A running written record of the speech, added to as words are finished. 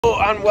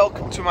Hello and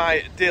welcome to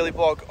my daily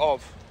vlog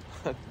of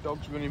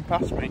dogs running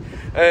past me.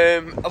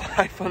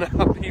 Life on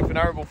our beef and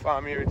arable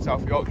farm here in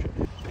South Yorkshire.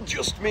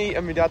 Just me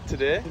and my dad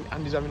today.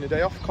 Andy's having a day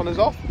off, Connor's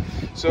off.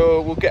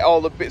 So we'll get all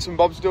the bits and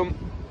bobs done.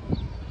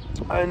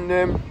 And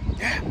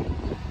yeah,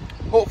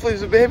 hopefully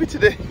there's a baby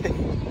today.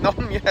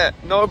 None yet,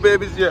 no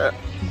babies yet.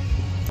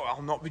 But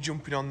I'll not be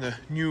jumping on the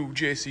new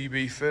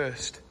JCB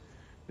first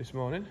this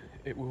morning.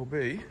 It will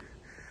be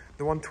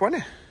the 120.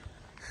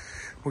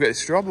 We'll get the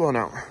straw blown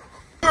out.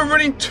 We're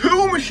running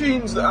two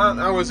machines that aren't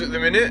ours at the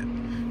minute.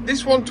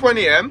 This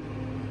 120M,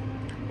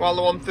 while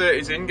the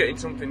 130's in, getting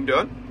something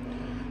done.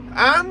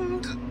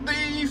 And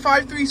the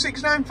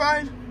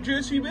 53695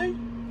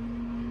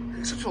 JCB.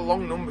 It's such a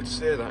long number to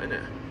say that, isn't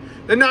it?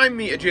 The 9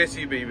 metre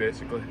JCB,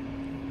 basically.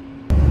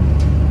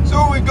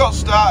 So we've got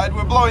started,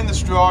 we're blowing the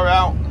straw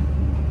out.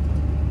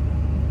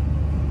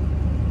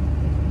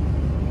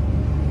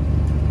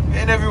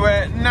 Getting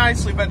everywhere,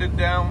 nicely bedded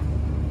down,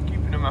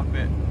 keeping them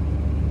happy.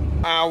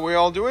 How are we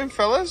all doing,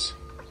 fellas?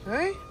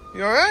 Hey,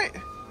 you alright?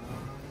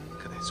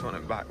 Look at this one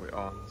at back with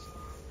horns.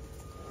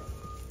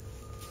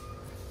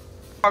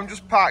 I'm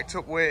just parked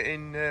up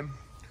waiting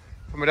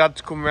for my dad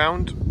to come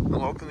round.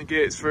 I'll open the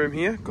gates for him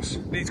here, because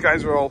these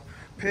guys are all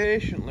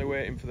patiently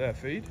waiting for their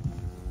feed.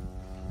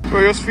 So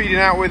we're just feeding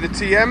out with the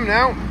TM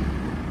now.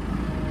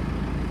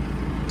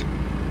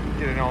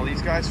 Getting all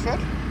these guys fed.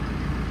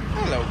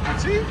 Hello,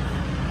 kitty.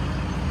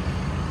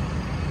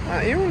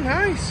 Aren't you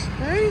nice,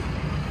 hey?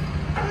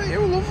 Aren't you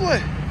lovely?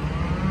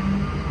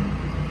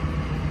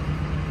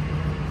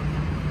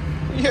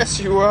 Yes,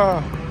 you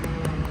are.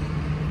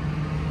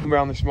 Come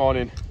round this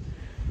morning,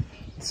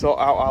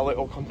 sort out our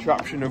little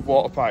contraption of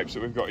water pipes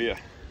that we've got here.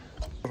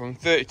 From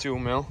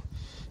 32mm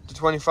to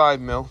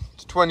 25mm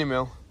to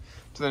 20mm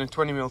to then a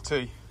 20mm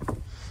T.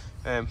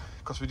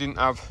 Because we didn't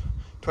have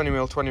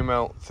 20mm,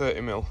 20mm,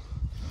 30mm.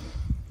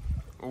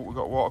 Oh, we've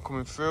got water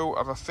coming through.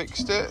 Have I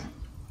fixed it?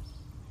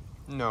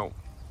 No.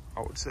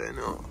 I would say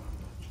no.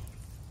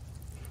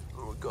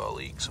 Oh, we've got a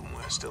leak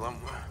somewhere still,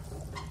 haven't we?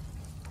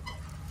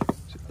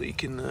 Is it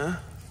leaking there?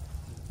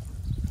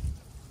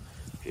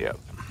 Yep.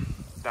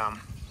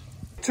 Damn.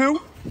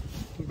 Two.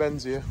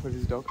 Ben's here with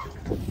his dog.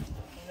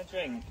 A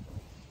drink.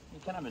 You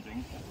can have a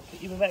drink.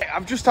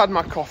 I've just had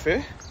my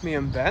coffee, me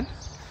and Ben,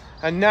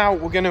 and now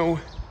we're going to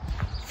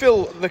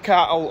fill the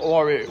cattle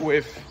lorry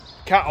with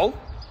cattle.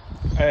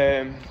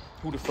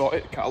 Who'd have thought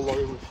it? Cattle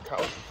lorry with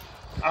cattle.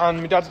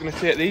 And my dad's going to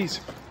take these,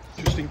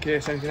 just in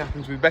case anything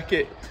happens with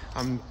Beckett.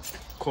 I'm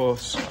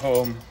close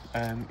home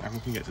and we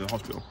can get to the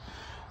hospital.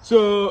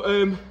 So,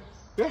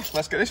 yeah,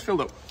 let's get this filled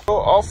up. So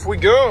off we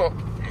go.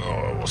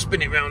 Oh, we'll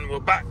spin it round and we're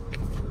back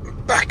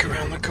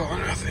around the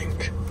corner, I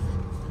think.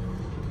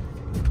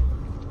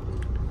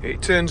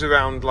 It turns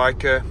around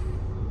like a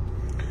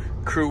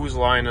cruise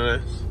liner.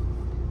 This.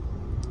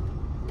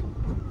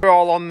 We're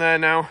all on there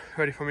now,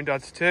 ready for my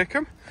dad to take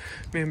them.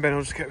 Me and Ben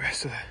will just get the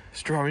rest of the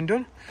strawing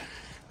done.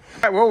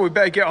 Right, well, we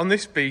better get on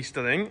this beast,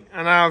 I think,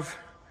 and have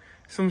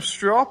some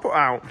straw put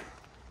out.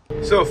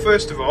 So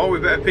first of all, we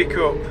better pick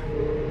up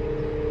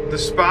the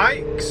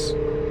spikes,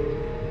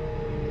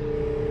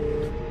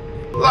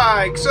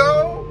 like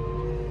so,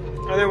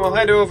 and then we'll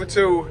head over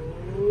to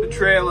the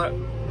trailer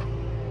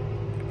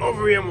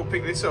over here and we'll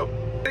pick this up.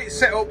 Get it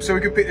set up so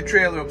we can pick the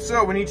trailer up.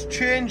 So we need to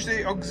change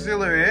the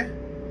auxiliary,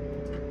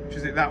 which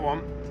is it, that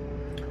one.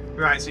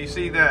 Right, so you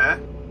see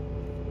there,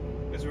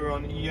 as we're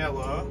on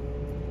yellow,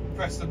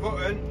 press the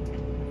button,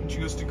 and she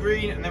goes to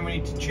green, and then we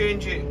need to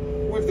change it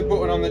with the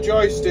button on the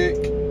joystick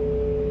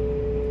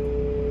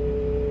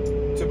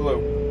to blue.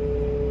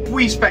 If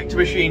we spec'd a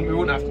machine, we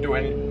wouldn't have to do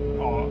any,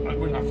 or I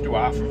wouldn't have to do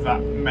half of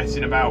that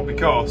messing about,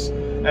 because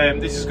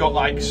this has got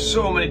like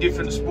so many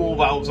different spool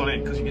valves on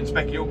it, because you can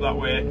spec it up that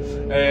way.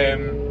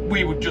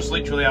 We would just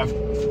literally have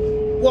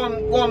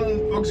one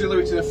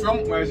auxiliary to the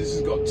front, whereas this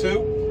has got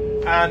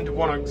two, and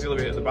one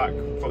auxiliary at the back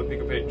for the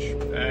pickup hitch.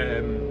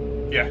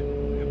 Yeah,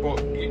 but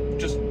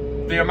just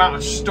the amount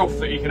of stuff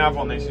that you can have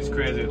on this is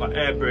crazy, like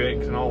air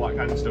brakes and all that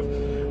kind of stuff,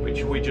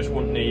 which we just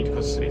wouldn't need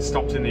because it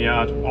stops in the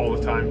yard all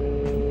the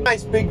time.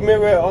 Nice big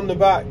mirror on the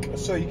back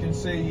so you can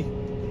see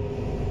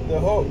the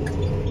hook.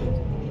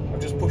 I've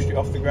just pushed it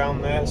off the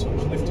ground there, so I'll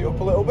just lift it up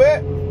a little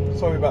bit.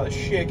 Sorry about the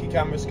shaky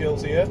camera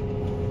skills here,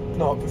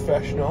 not a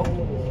professional.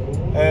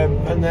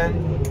 And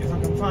then if I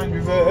can find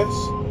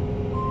reverse,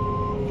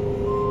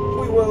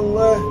 we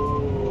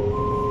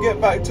will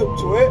get backed up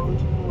to it.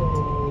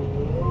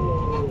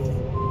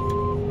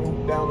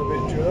 Move down a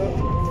bit,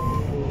 Joe.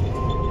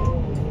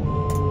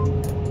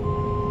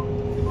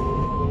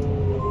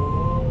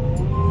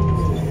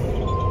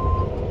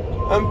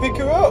 And pick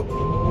her up.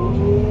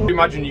 I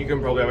imagine you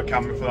can probably have a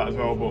camera for that as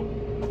well, but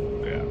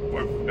yeah,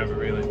 we've never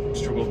really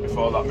struggled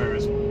before. That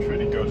mirror's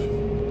pretty good.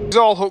 It's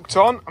all hooked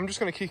on. I'm just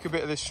going to kick a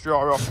bit of this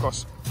straw off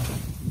because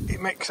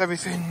it makes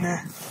everything,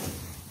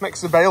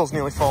 makes the bales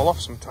nearly fall off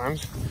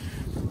sometimes.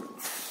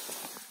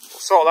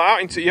 Sort that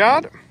out into the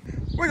yard.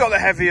 We got the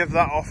heavy of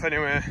that off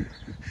anyway.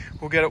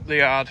 We'll get up the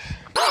yard.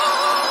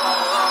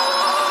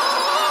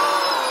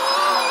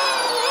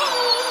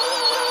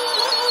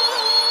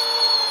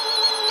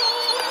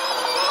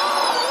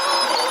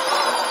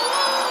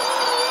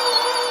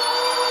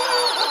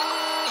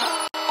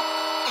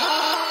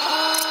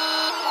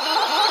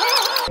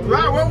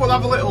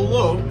 have a little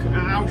look at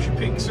how she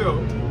picks up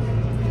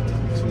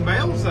some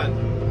bales then.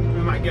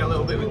 We might get a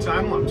little bit of a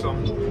time lapse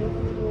on.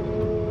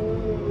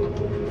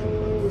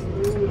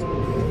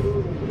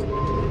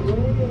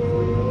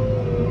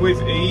 With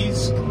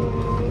ease.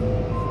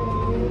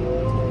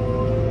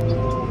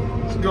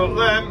 It's got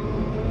them.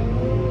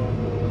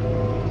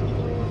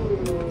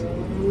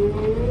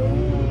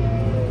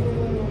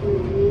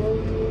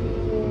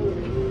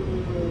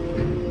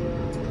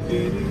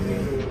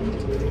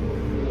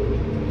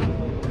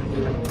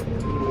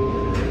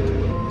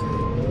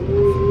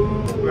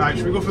 Right,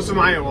 should we go for some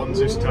higher ones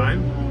this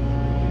time?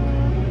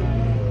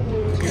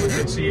 See if we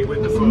can see it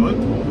with the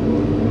phone.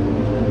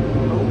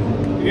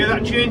 You hear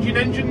that changing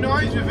engine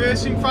noise?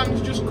 Reversing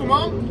fans just come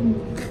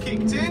on,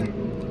 kicked in.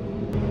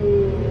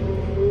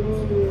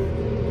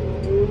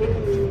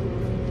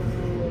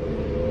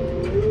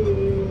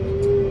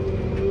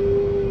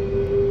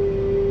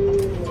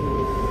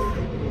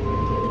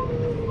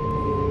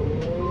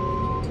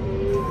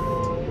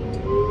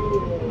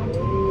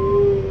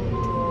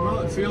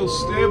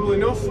 Feels stable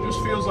enough,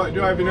 just feels like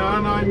driving an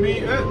R9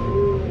 meter.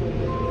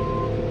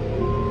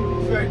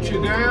 Fetch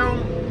you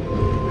down,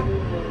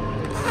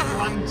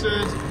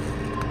 planted.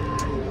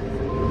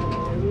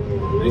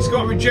 And it's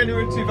got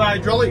regenerative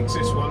hydraulics,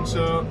 this one,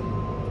 so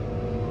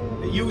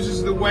it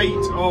uses the weight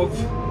of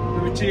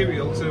the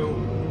material to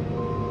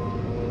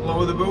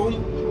lower the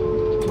boom,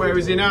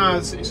 whereas in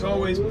ours it's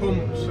always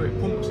pumped, so it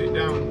pumps it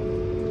down.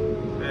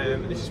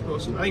 This is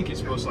supposed to, I think it's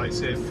supposed to like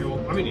save fuel.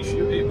 I mean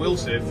it will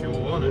save fuel,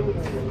 won't it?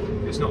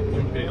 It's not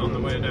pumping it on the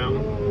way down.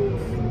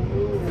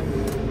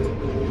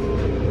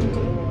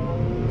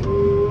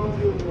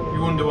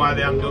 You wonder why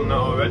they haven't done that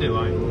already,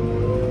 like.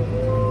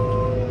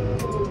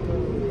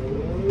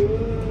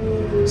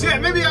 So yeah,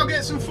 maybe I'll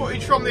get some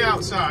footage from the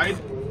outside.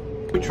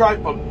 We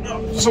tripod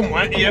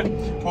somewhere here.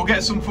 We'll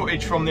get some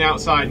footage from the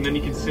outside and then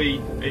you can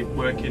see it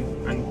working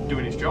and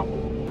doing its job.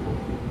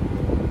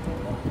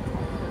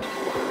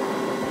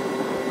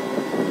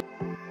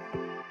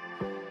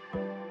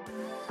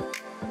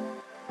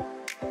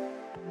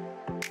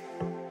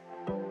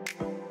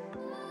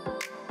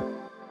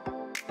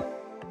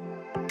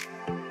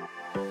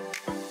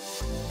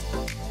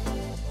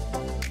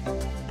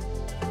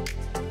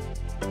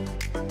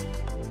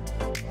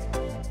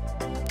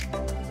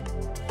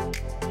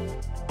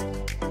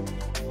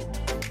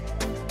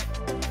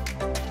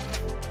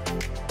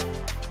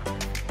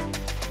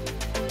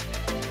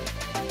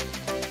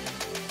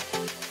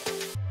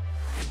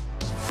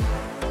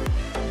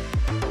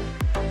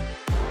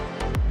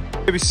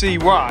 Maybe see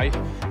why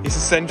it's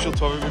essential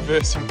to have a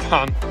reversing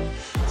fan.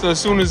 So as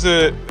soon as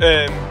the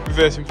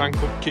reversing fan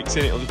kicks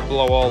in, it'll just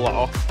blow all that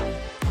off.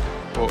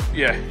 But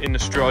yeah, in the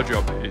straw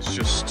job, it's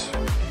just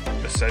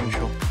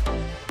essential.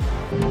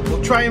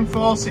 We'll try and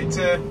force it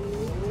to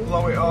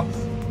blow it off.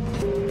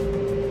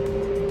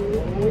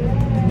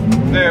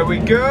 There we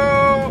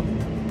go.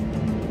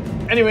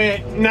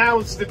 Anyway,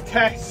 now's the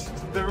test,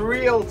 the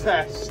real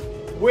test.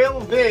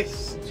 Will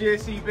this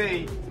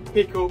JCB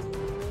pick up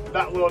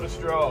that load of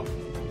straw?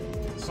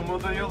 Some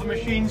of the other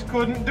machines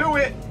couldn't do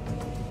it.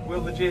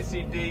 Will the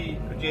JCB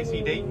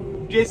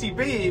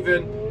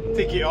even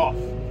tick it off?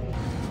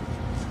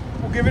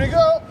 We'll give it a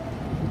go.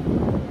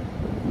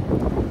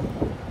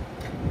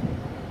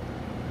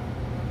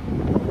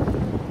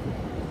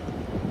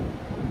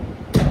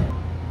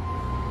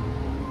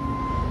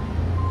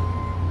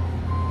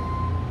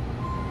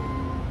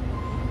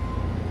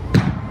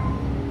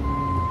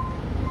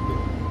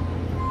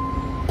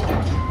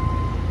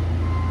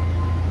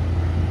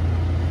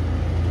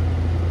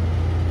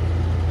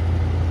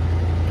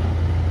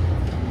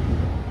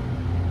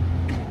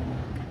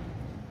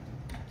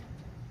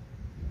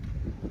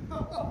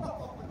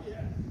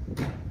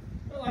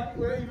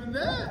 We're even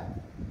there.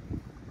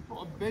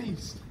 What a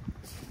beast.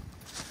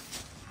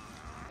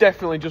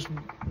 Definitely just picked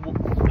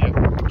it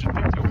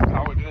up with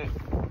power, didn't it?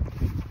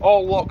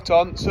 All locked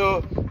on.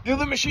 So the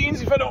other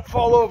machines, if I don't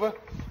fall over,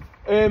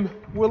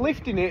 were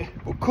lifting it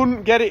but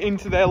couldn't get it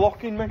into their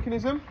locking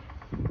mechanism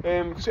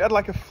because it had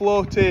like a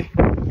floaty.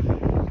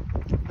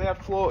 They had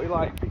floaty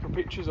like pick up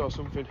pictures or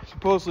something.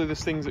 Supposedly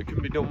there's things that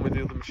can be done with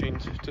the other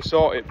machines to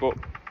sort it, but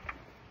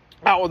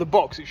out of the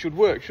box it should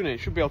work, shouldn't it? It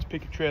should be able to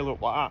pick a trailer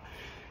up like that.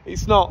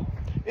 It's not,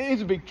 it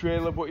is a big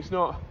trailer, but it's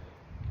not,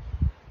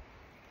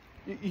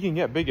 you can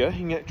get bigger, you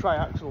can get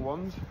tri-axle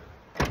ones.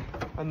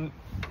 And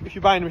if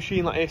you're buying a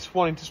machine like this,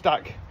 wanting to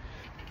stack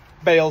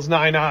bales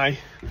 9i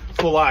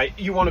full height,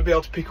 you want to be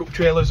able to pick up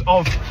trailers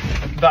of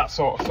that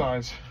sort of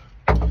size.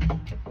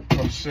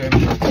 Because,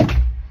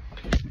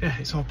 yeah,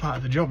 it's all part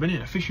of the job, isn't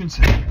it?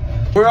 Efficiency.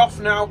 We're off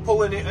now,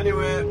 pulling it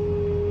anyway,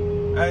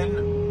 and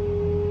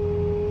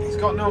it's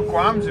got no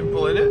qualms in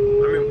pulling it. I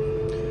mean,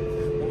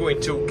 going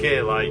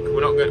 2k, like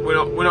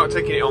we're not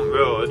taking it on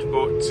road,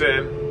 but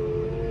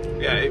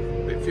yeah,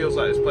 it feels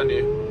like there's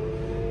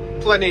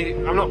plenty.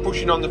 I'm not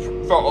pushing on the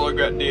throttle a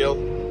great deal,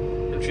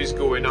 and she's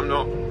going. I'm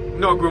not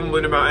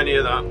grumbling about any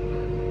of that.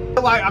 I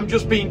feel like I'm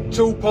just being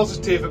too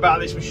positive about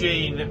this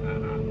machine.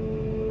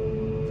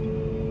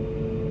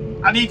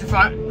 I need to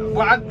find.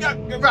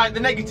 Right, the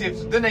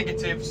negatives.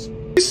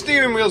 The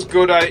steering wheel's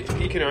good.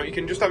 You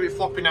can just have it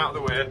flopping out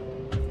of the way.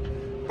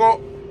 But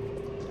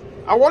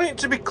I want it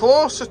to be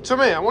closer to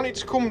me. I want it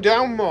to come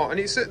down more, and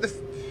it's at the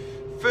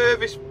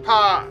furthest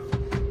part.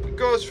 It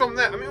goes from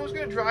there. I mean, I was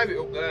going to drive it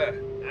up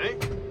there,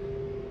 right?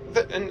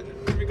 And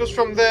it goes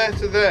from there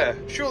to there.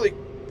 Surely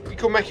you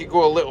could make it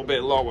go a little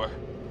bit lower.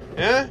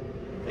 Yeah?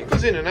 It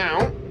goes in and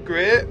out.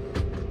 Great.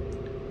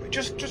 It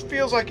just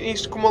feels like it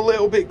needs to come a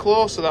little bit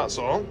closer, that's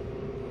all.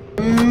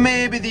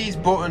 Maybe these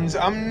buttons.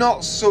 I'm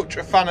not such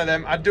a fan of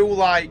them. I do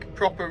like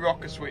proper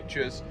rocker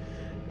switches.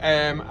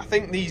 I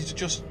think these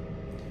just...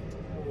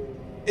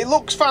 It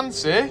looks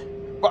fancy,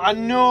 but I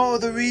know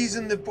the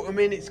reason they put them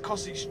in, it's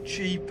because it's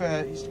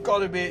cheaper. It's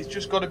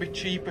just got to be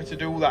cheaper to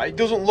do that. It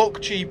doesn't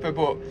look cheaper,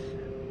 but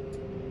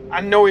I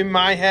know in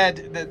my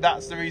head that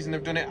that's the reason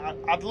they've done it.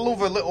 I'd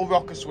love a little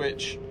rocker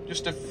switch,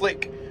 just a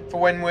flick for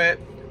when we're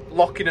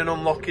locking and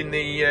unlocking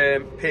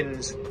the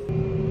pins.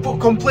 But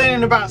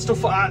complaining about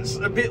stuff like that's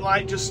a bit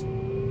like just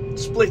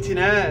splitting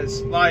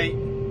hairs. Like,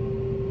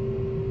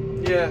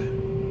 yeah,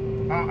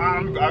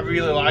 I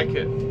really like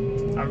it.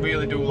 I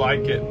really do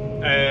like it.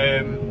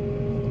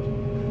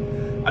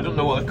 I don't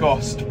know what they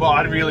cost, but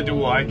I really do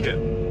like it.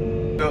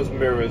 Those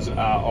mirrors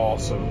are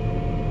awesome.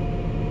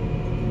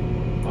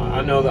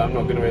 I know that I'm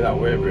not going to be that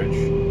weighbridge,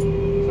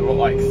 so I've got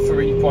like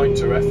 3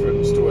 points of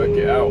reference to work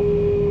it out.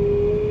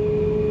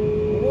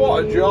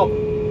 What a job!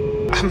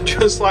 I'm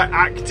just like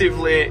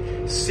actively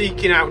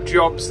seeking out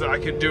jobs that I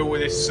could do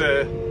with this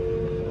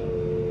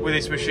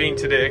machine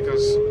today,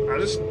 because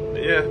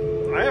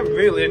I am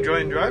really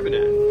enjoying driving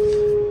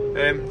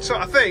it. So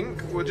I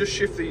think we'll just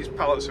shift these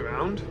pallets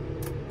around,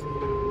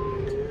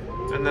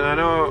 and then I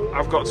know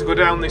I've got to go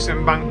down this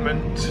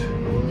embankment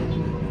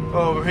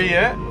over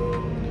here,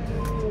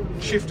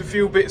 shift a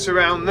few bits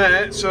around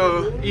there,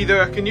 so either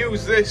I can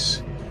use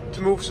this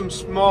to move some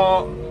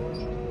small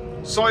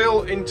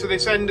soil into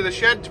this end of the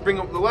shed to bring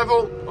up the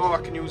level, or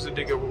I can use the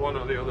digger, one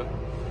or the other.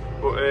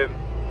 But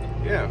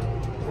yeah,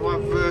 we'll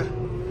have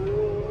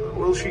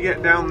will she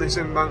get down this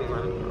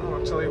embankment? Oh,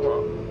 I'll tell you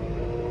what,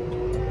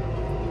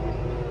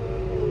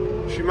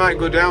 she might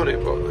go down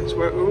it, but it's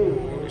where,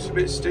 ooh, it's a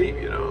bit steep,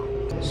 you know.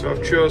 So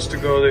I've chose to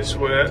go this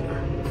way.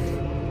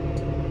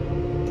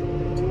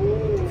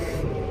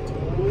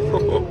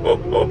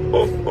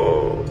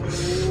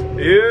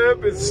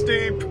 Yep, it's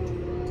steep.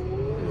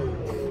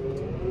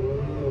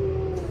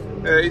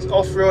 Its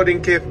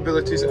off-roading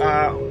capabilities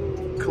are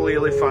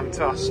clearly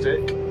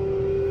fantastic.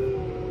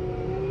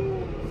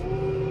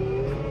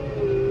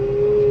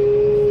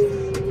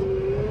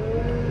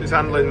 It's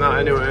handling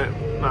that anyway,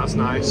 that's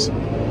nice.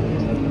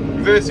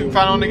 Reversing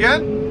fan on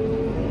again.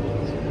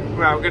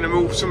 Right, we're going to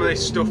move some of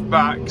this stuff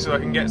back so I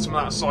can get some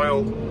of that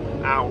soil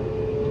out.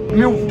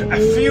 Moved a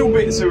few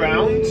bits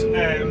around,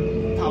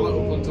 pallet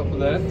up on top of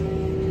there,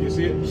 can you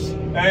see it?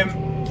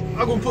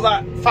 I'll go and put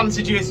that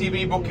fancy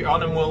JCB bucket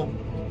on and we'll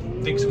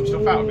dig some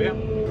stuff out of here.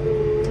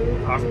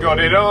 I've got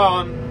it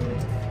on.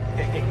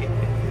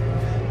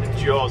 The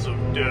jaws of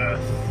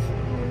death.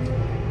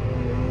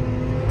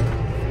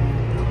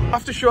 I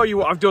have to show you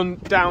what I've done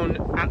down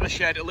at the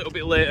shed a little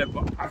bit later,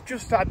 but I've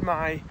just had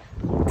my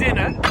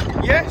dinner.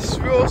 Yes,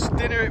 roast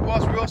dinner it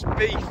was, roast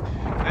beef,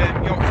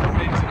 Yorkshire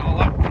puddings and all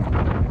that.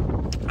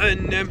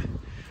 And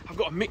I've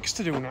got a mix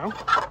to do now,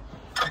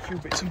 a few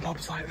bits and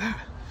bobs like that.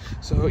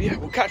 So yeah,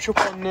 we'll catch up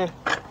on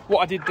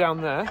what I did down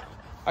there.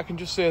 I can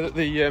just say that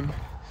the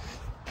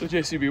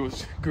JCB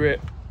was great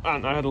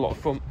and I had a lot of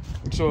fun.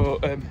 So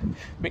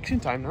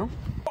mixing time now.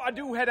 I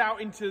do head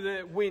out into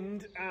the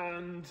wind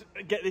and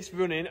get this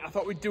running. I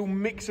thought we'd do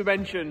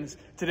mix-a-mentions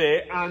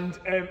today, and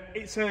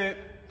it's a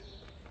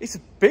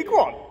big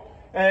one.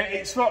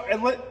 It's for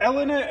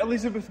Eleanor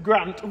Elizabeth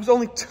Grant, who's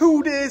only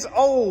 2 days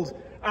old,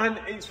 and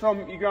it's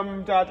from your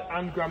granddad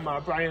and grandma,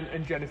 Brian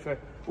and Jennifer,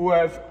 who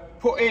have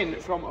put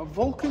in from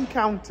Vulcan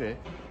County,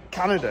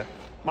 Canada.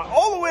 Like,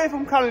 all the way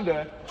from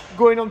Canada,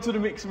 going on to the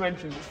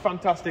mix-a-mentions. It's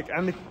fantastic,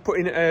 and they put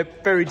in a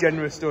very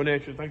generous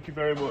donation. Thank you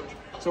very much.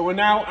 So we're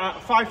now at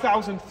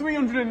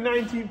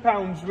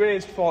 £5,319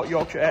 raised for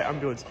Yorkshire Air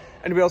Ambulance.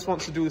 Anybody else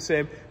wants to do the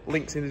same,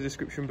 links in the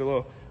description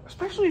below.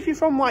 Especially if you're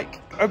from like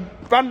a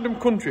random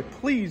country,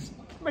 please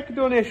make a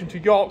donation to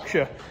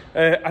Yorkshire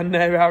and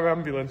their Air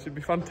Ambulance. It'd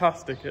be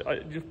fantastic.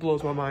 It just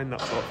blows my mind, that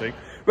sort of thing.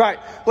 Right,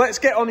 let's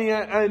get on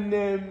here and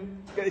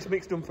get this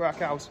mix done for our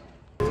cows.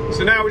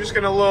 So now we're just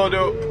going to load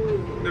up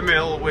the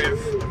mill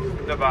with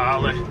the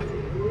barley.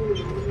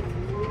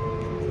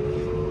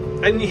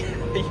 And you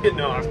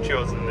know I've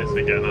chosen this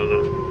again,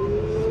 haven't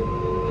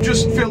I?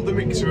 Just filled the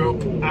mixer up,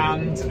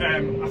 and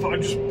I thought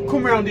I'd just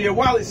come around here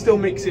while it's still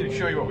mixing and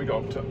show you what we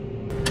got up to.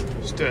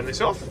 Just turn this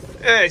off.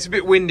 It's a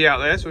bit windy out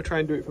there, so we'll try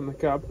and do it from the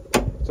cab.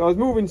 So I was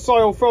moving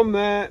soil from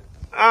there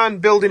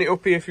and building it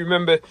up here. If you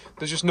remember,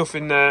 there's just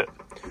nothing there.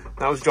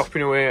 That was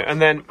dropping away,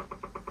 and then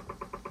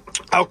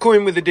I'll come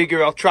in with the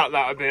digger, I'll track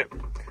that a bit,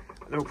 and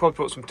then we'll probably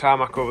put some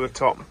tarmac over the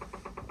top.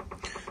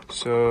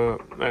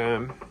 So,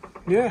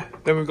 yeah,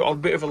 then we've got a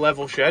bit of a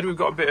level shed, we've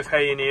got a bit of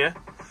hay in here,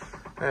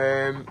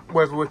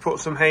 Whether we put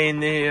some hay in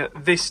there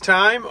this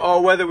time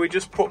or whether we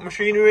just put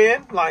machinery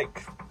in,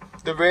 like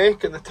the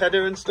rake and the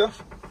tedder and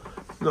stuff.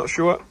 Not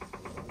sure.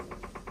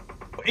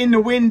 In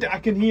the wind, I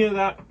can hear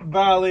that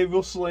barley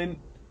rustling.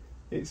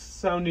 It's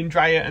sounding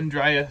drier and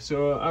drier,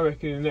 so I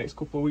reckon in the next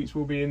couple of weeks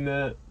we'll be in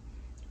there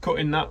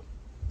cutting that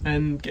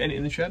and getting it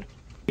in the shed.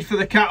 For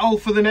the cattle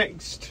for the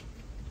next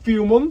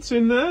few months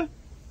in there.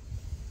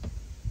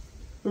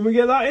 When we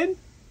get that in,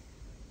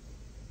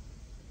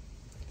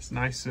 it's a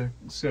nice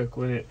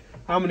circle, isn't it?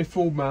 How many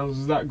food miles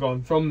has that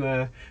gone from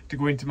there to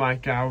go into my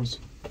cows?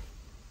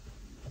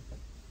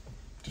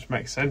 Just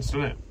makes sense,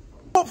 doesn't it?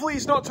 Hopefully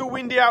it's not too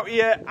windy out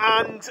here,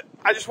 and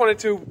I just wanted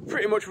to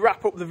pretty much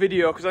wrap up the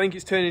video because I think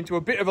it's turned into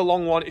a bit of a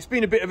long one. It's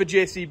been a bit of a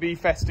JCB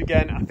fest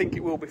again. I think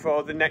it will be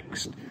for the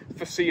next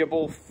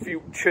foreseeable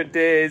future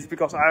days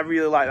because I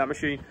really like that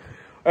machine.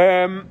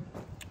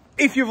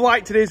 If you've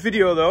liked today's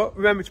video though,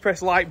 remember to press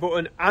the like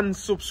button and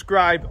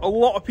subscribe. A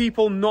lot of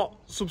people not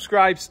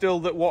subscribed still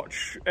that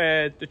watch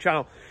the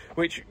channel,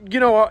 which, you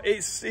know what,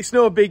 it's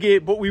no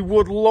biggie, but we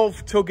would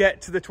love to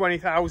get to the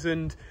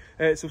 20,000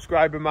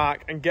 subscriber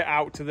mark and get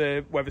out to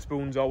the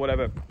Wetherspoons or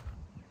whatever.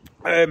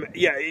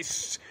 Yeah,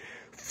 it's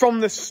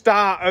from the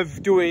start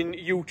of doing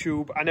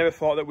YouTube, I never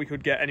thought that we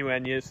could get anywhere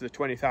near to the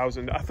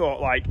 20,000. I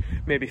thought like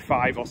maybe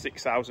 5,000 or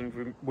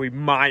 6,000 we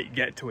might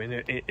get to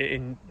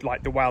in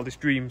like the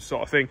wildest dreams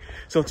sort of thing.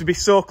 So to be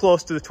so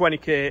close to the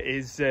 20k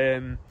is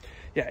yeah,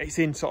 it's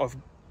in sort of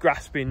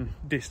grasping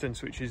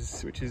distance, which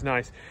is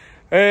nice.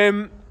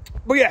 But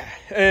yeah,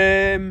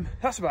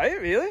 that's about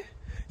it really.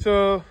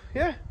 So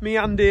yeah, me,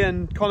 Andy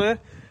and Connor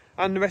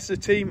and the rest of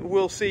the team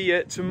will see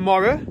you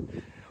tomorrow.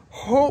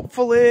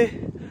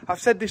 Hopefully, I've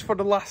said this for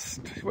the last,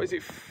 what is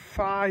it,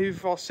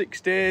 5 or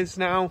 6 days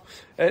now.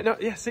 No,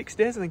 yeah, 6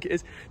 days I think it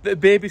is, that the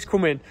baby's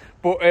coming.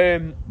 But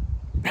I'm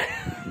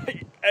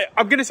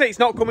going to say it's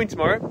not coming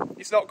tomorrow.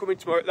 It's not coming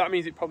tomorrow. That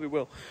means it probably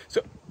will.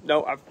 So,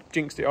 no, I've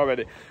jinxed it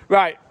already.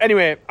 Right,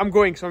 anyway, I'm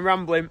going, so I'm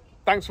rambling.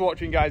 Thanks for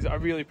watching, guys. I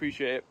really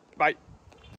appreciate it. Bye.